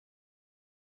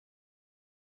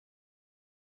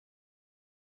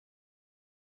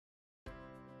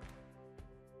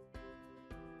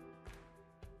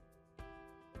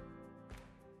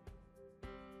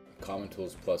Common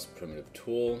Tools plus Primitive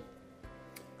Tool.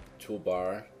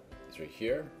 Toolbar is right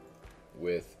here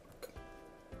with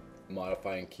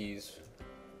modifying keys.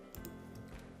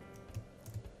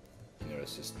 You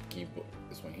notice this keyboard,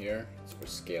 this one here, is for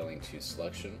scaling to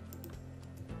selection.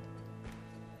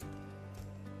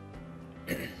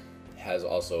 Has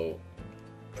also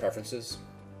preferences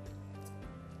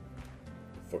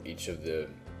for each of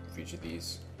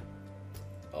these.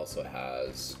 Also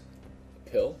has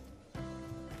pill,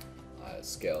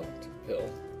 scale to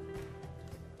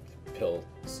pill,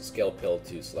 scale pill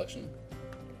to selection.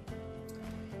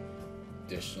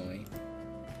 Additionally,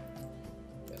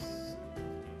 yes,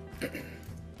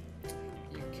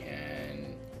 you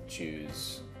can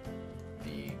choose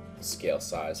the scale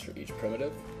size for each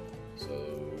primitive.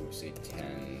 So say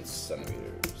 10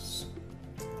 centimeters,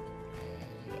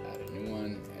 and add a new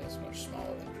one, and it's much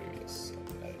smaller than previous. So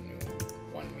add a new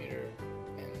 1 meter,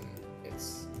 and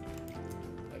it's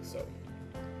like so,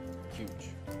 huge.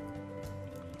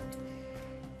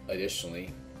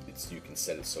 Additionally, you can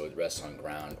set it so it rests on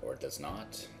ground or it does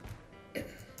not. Let's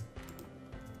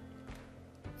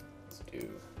do 10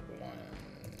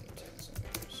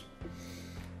 centimeters.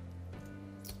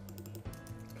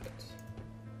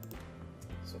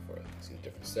 So forth. See the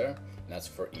difference there? And that's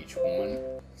for each one.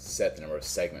 Set the number of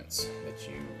segments that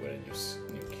you would use.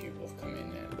 New cube will come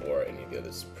in, and or any of the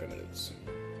other primitives.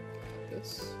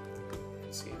 This, you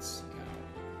can see it's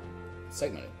now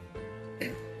segmented.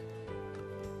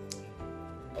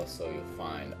 Also, you'll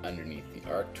find underneath the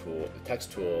arc tool, the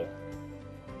text tool,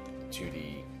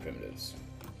 2D primitives.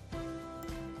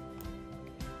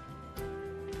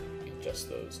 You adjust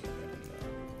those in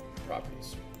the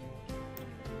properties.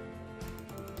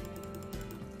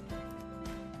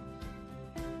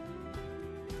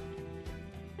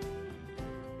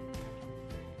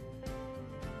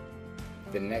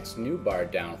 The next new bar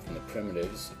down from the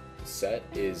primitives set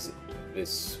is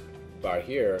this bar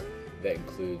here that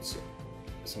includes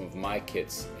some of my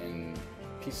kits and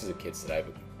pieces of kits that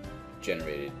I've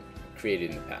created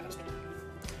in the past.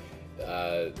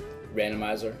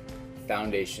 Randomizer,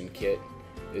 foundation kit.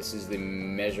 This is the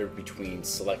measure between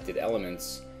selected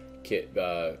elements kit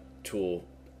tool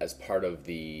as part of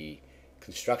the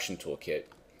Construction Toolkit.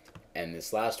 And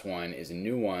this last one is a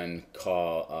new one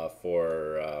called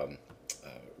for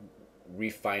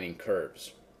refining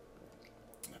curves,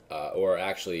 or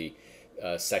actually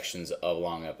sections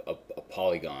along a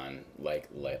polygon like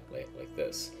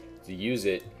this. To use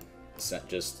it,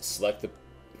 just select the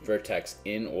vertex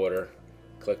in order,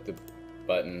 click the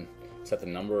button, set the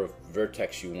number of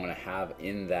vertex you want to have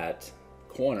in that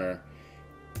corner.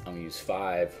 I'm going to use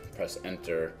 5, press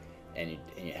enter, and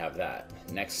you have that.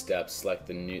 Next step, select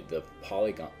the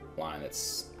polygon line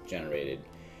that's generated,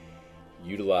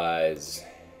 utilize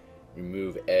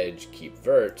remove edge, keep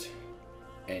vert,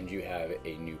 and you have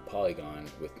a new polygon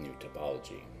with new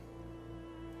topology.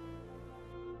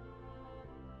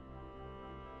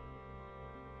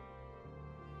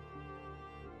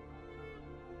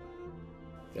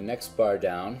 The next bar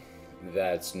down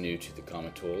that's new to the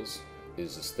Common Tools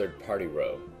is this third-party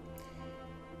row.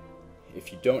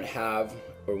 If you don't have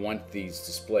or want these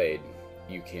displayed,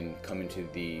 you can come into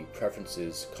the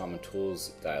Preferences Common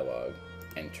Tools dialog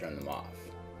and turn them off,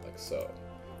 like so,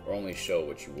 or only show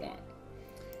what you want.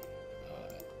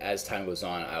 As time goes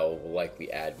on, I will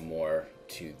likely add more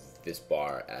to this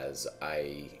bar as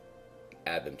I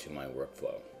add them to my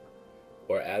workflow,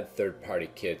 or add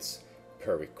third-party kits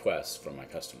per request from my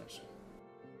customers.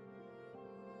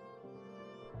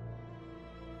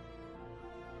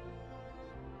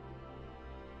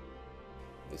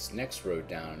 This next row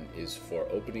down is for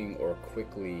opening or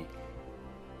quickly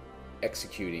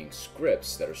executing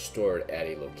scripts that are stored at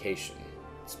a location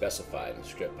specified in the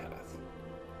script path.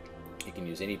 You can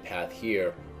use any path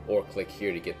here or click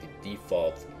here to get the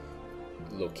default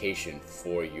location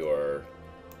for your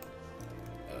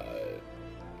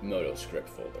MODO script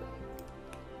folder.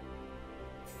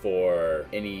 For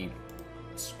any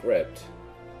script,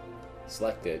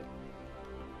 select it,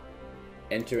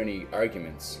 enter any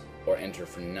arguments or enter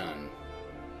for none,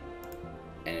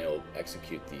 and it'll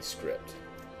execute the script.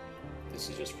 This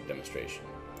is just for demonstration.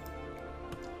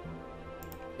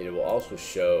 It will also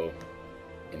show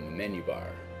in the menu bar.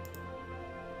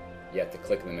 You have to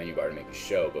click in the menu bar to make it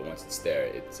show, but once it's there,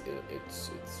 it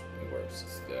works.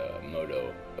 It's the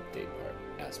MODO update part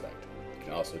aspect. You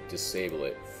can also disable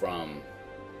it from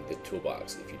the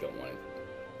toolbox if you don't want it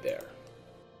there.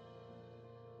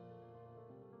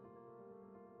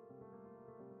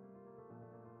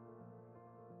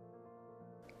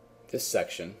 This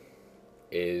section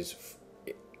is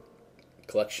a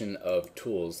collection of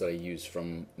tools that I use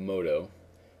from MODO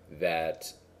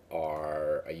that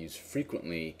I use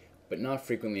frequently, but not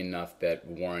frequently enough that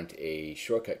warrant a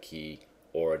shortcut key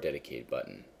or a dedicated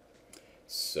button.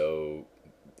 So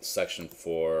section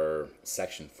for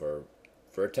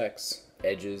vertex,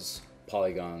 edges,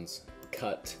 polygons,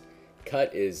 cut.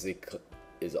 Cut is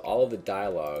all of the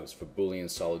dialogues for Boolean,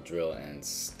 solid drill, and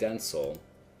stencil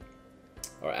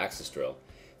or axis drill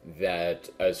that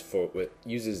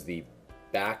uses the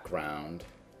background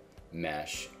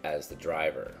mesh as the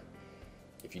driver.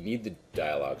 If you need the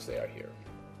dialogues, they are here.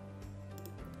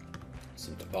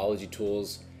 Some topology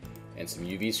tools and some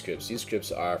UV scripts. These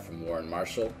scripts are from Warren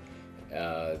Marshall.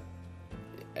 I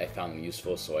found them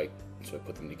useful, so I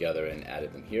put them together and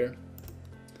added them here.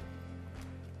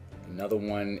 Another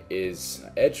one is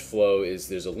Edge Flow.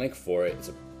 There's a link for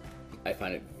it. I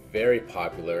find it very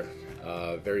popular,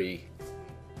 very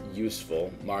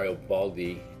useful. Mario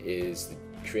Baldi is the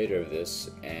creator of this,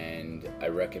 and I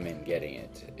recommend getting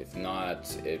it. If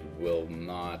not, it will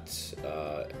not.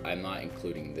 I'm not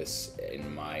including this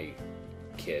in my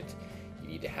kit. You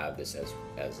need to have this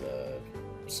as a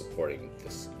supporting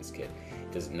this kit.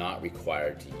 It is not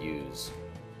required to use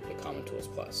the Common Tools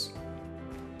Plus.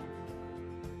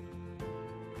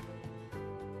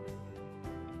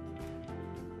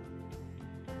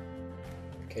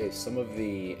 Okay, some of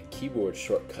the keyboard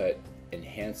shortcut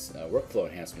workflow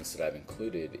enhancements that I've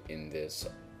included in this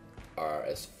are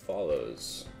as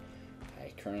follows.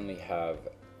 I currently have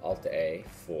Alt-A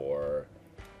for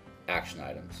action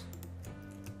items,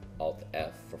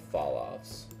 Alt-F for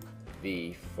Falloffs,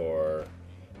 V for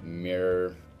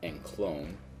Mirror and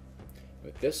Clone.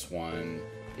 With this one,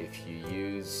 if you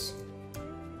use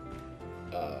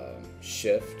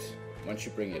Shift, once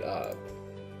you bring it up,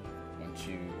 once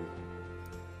you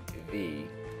V,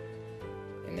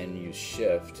 and then use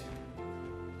Shift,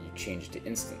 you change it to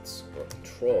instance, or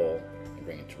Control and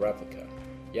bring it to replica.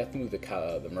 You have to move the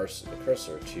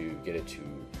cursor to get it to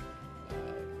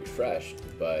refresh,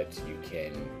 but you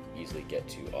can easily get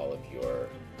to all of your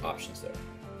options there.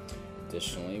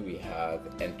 Additionally, we have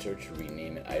Enter to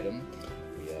rename an item.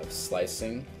 We have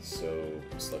Slicing, so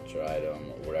select your item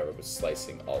or whatever, but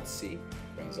slicing Alt-C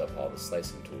brings up all the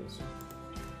slicing tools.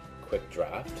 Quick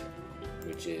Draft,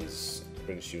 which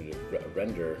brings you to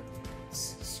render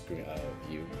screen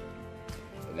view,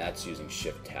 and that's using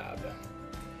Shift Tab.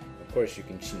 Of course, you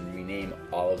can rename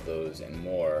all of those and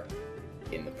more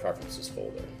in the Preferences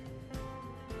folder.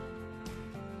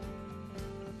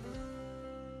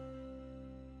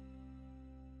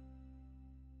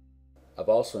 I've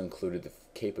also included the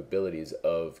capabilities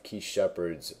of Keith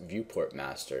Shepard's Viewport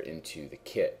Master into the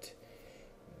kit.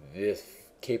 The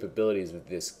capabilities of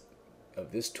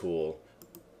this tool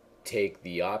take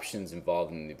the options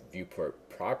involved in the Viewport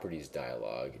Properties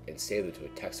dialog and save them to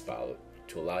a text file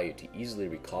to allow you to easily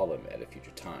recall them at a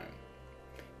future time.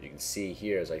 You can see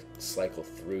here as I cycle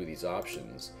through these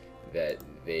options that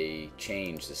they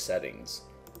change the settings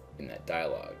in that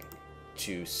dialog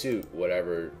to suit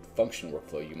whatever function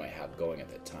workflow you might have going at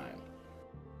that time.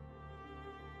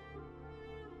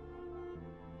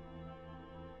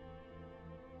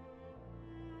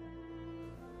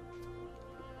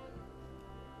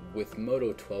 With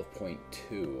MODO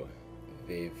 12.2,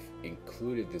 they've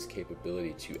included this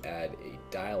capability to add a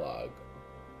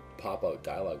pop-out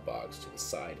dialog box to the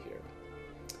side here.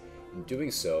 In doing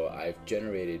so, I've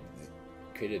created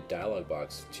a dialog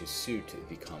box to suit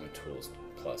the Common Tools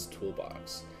Plus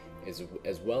Toolbox,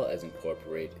 as well as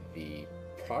incorporate the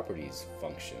properties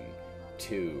function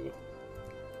to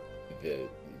the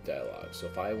dialog. So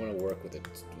if I want to work with a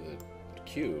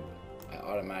cube, I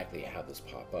automatically have this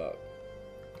pop up.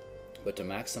 But to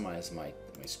maximize my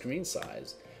screen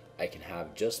size, I can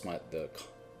have just the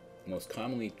most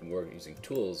commonly using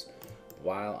tools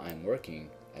while I'm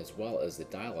working, as well as the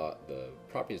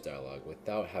properties dialog,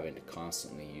 without having to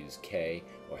constantly use K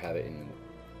or have it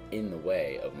in the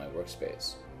way of my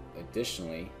workspace.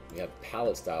 Additionally, we have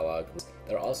palettes dialog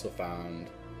that are also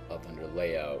found up under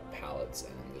layout, palettes,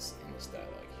 and in this dialog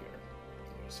here.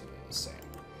 You'll see they're the same.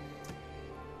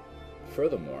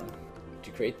 Furthermore,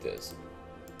 to create this,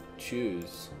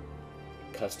 choose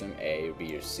custom A,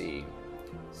 B, or C.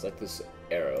 Select this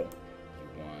arrow.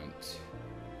 You want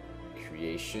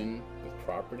creation with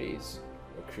properties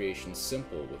or creation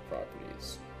simple with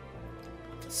properties.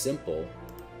 Simple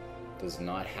does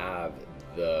not have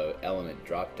the element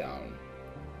drop-down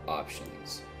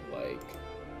options like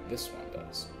this one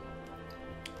does,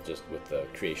 just with the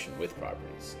creation with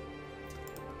properties.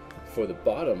 For the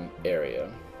bottom area,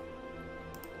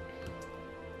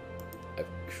 I've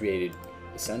created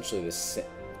essentially the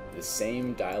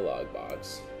same dialog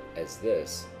box as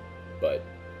this, but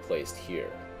placed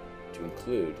here. to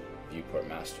include Viewport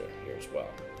Master here as well.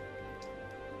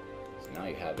 So now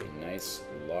you have a nice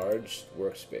large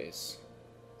workspace.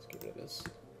 Let's get rid of this.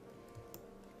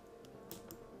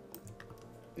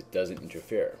 It doesn't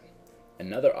interfere.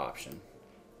 Another option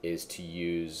is to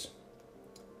use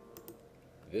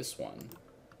this one,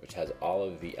 which has all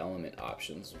of the element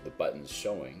options, the buttons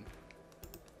showing.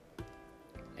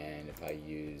 And if I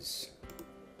use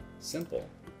simple,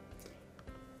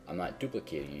 I'm not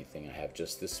duplicating anything, I have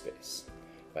just this space.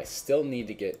 If I still need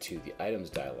to get to the items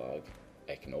dialog,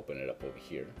 I can open it up over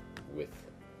here with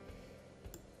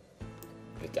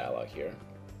the dialog here,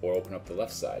 or open up the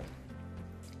left side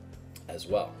as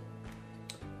well.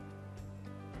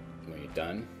 When you're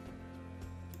done,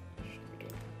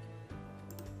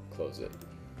 close it,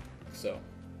 like so.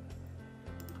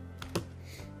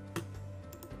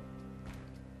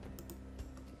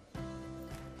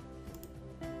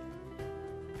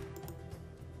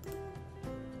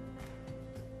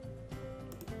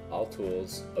 All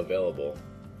tools available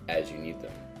as you need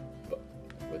them, but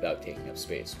without taking up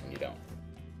space when you don't.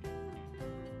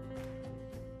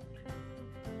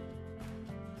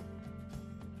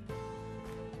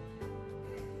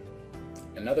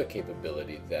 Another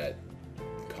capability that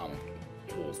Common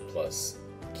Tools Plus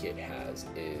kit has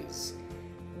is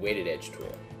weighted edge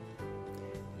tool.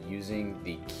 Using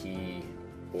the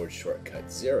keyboard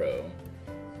shortcut 0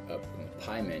 up in the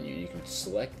pie menu, you can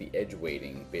select the edge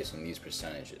weighting based on these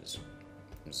percentages.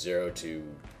 From 0 to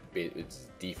its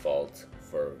default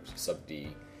for sub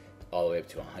D, all the way up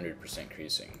to 100%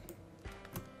 creasing.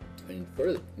 In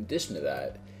addition to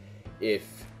that,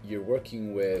 if you're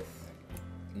working with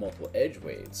multiple edge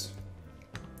weights,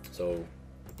 so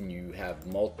you have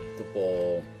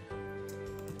multiple,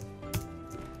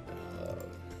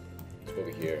 let's go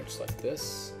over here and select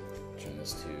this, turn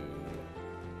this to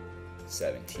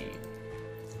 17.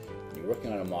 You're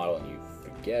working on a model and you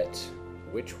forget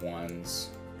which ones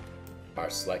are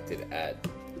selected at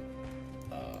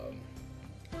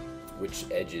which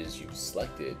edges you've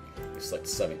selected. If you select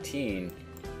 17,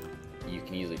 you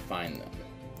can easily find them.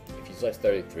 If you select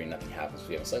 33, nothing happens.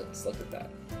 We haven't selected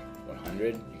that.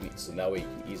 100, so that way you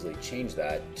can easily change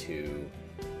that to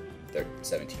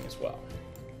 17 as well.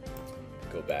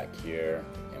 Go back here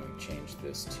and we change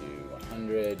this to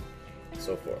 100, and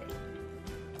so forth.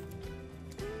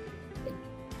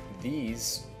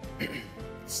 These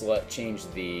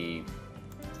change the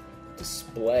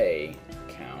display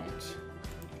count,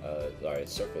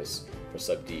 surface for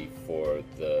sub D for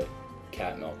the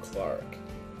Catmull Clark.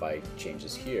 If I change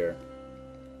this here,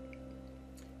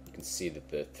 you can see that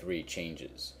the 3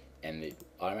 changes, and it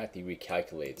automatically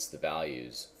recalculates the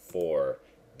values for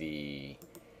the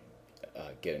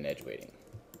get an edge weighting.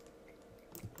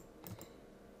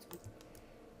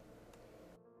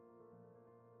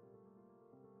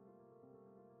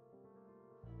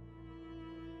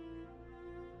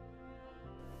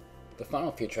 The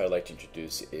final feature I'd like to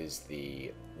introduce is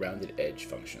the rounded edge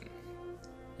function.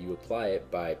 You apply it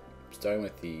by starting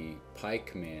with the pie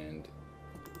command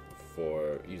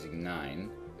for using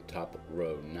 9, the top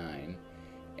row 9,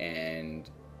 and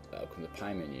from the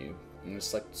pie menu, I'm going to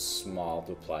select small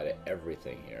to apply to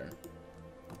everything here.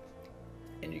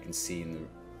 And you can see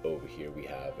over here we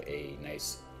have a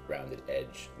nice rounded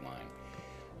edge line.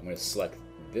 I'm going to select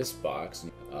this box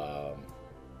and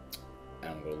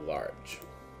I'm going to go large.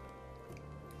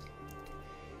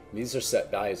 These are set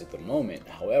values at the moment.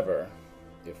 However,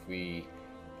 if we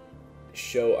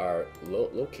show our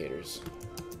locators,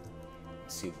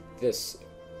 see this,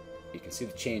 you can see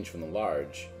the change from the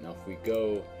large. Now if we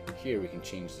go here, we can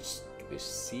change this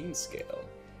scene scale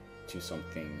to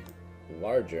something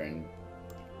larger, and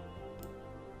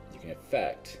you can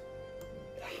affect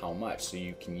how much. So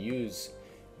you can use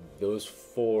those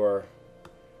 4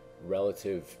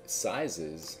 relative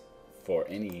sizes for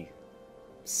any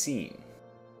scene.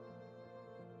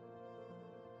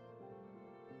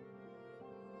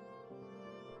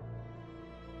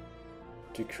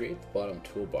 To create the bottom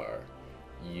toolbar,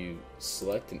 you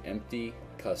select an empty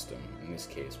custom. In this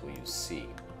case, we'll use C.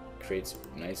 Creates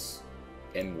nice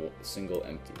and single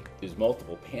empty. There's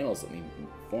multiple panels that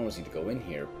forms need to go in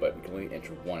here, but we can only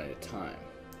enter one at a time.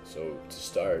 So to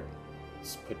start,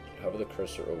 just hover the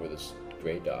cursor over this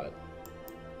gray dot,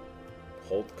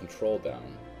 hold Control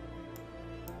down,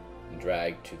 and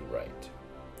drag to the right.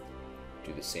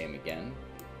 Do the same again,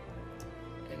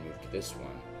 and move to this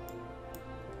one.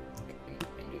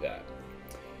 Do that.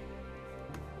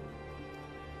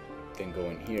 Then go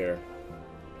in here,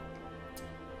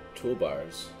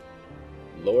 toolbars,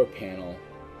 lower panel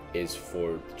is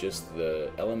for just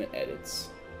the element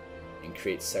edits, and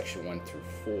create section 1 through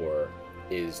 4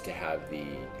 is to have the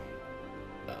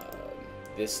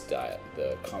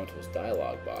the Common Tools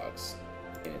dialog box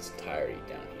in its entirety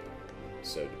down here.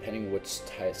 So depending which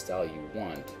style you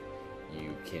want,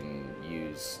 you can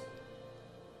use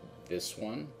this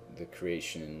one, the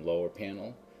creation in lower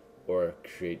panel, or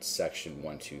create section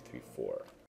 1, 2, 3, 4.